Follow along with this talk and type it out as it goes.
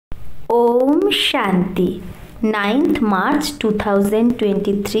Om Shanti. 9th March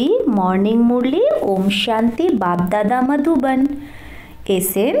 2023 Morning Murli. Om Shanti Babdada Madhuban.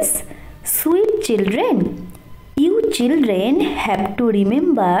 Essence: Sweet children, you children have to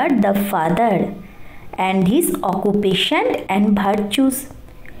remember the Father and his occupation and virtues.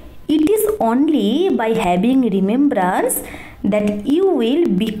 It is only by having remembrance that you will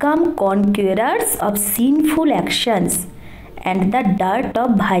become conquerors of sinful actions, and the dirt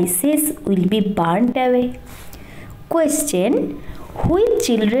of vices will be burnt away. Question: which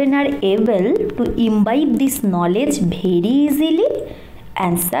children are able to imbibe this knowledge very easily?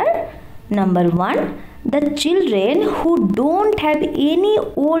 Answer: number 1, the children who don't have any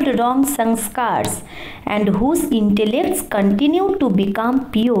old wrong sanskars and whose intellects continue to become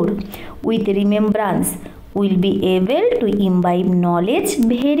pure with remembrance will be able to imbibe knowledge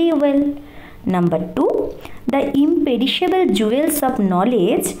very well. Number 2, the imperishable jewels of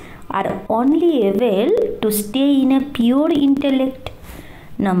knowledge are only able to stay in a pure intellect.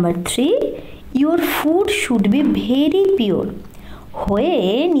 Number 3, your food should be very pure.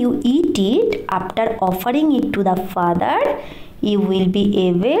 When you eat it after offering it to the Father, you will be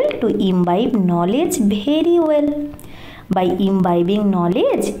able to imbibe knowledge very well. By imbibing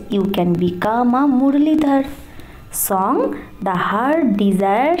knowledge, you can become a Murlidhar. Song: the heart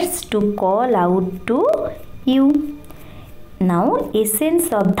desires to call out to you. Now, essence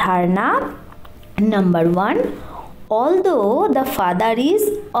of dharana. Number 1, although the Father is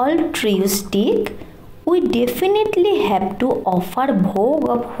altruistic, we definitely have to offer bhog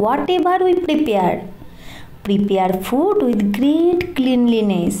of whatever we prepare. Prepare food with great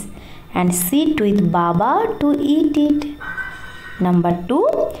cleanliness and sit with Baba to eat it. Number 2,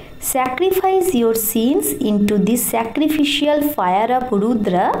 sacrifice your sins into this sacrificial fire of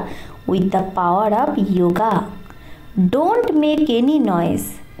Rudra with the power of yoga. Don't make any noise.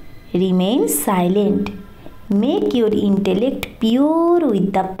 Remain silent. Make your intellect pure with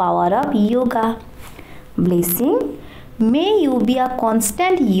the power of yoga. Blessing: may you be a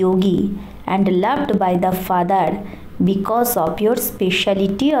constant yogi and loved by the Father because of your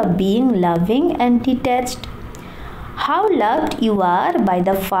speciality of being loving and detached. How loved you are by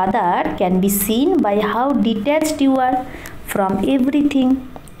the Father can be seen by how detached you are from everything.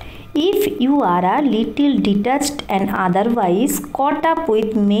 If you are a little detached and otherwise caught up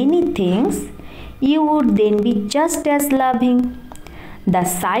with many things, you would then be just as loving. The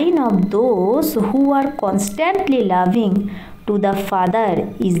sign of those who are constantly loving to the Father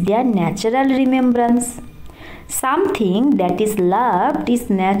is their natural remembrance. Something that is loved is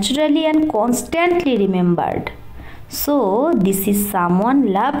naturally and constantly remembered. So, this is someone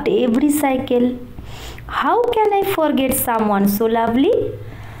loved every cycle. How can I forget someone so lovely?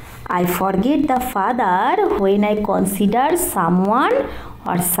 I forget the Father when I consider someone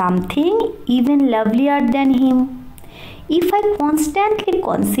or something even lovelier than him. If I constantly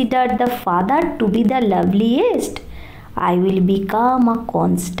consider the Father to be the loveliest, I will become a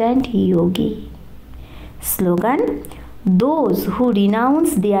constant yogi. Slogan: those who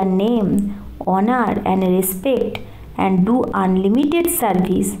renounce their name, honor and respect and do unlimited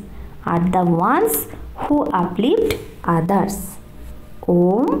service are the ones who uplift others.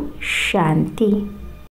 Om Shanti.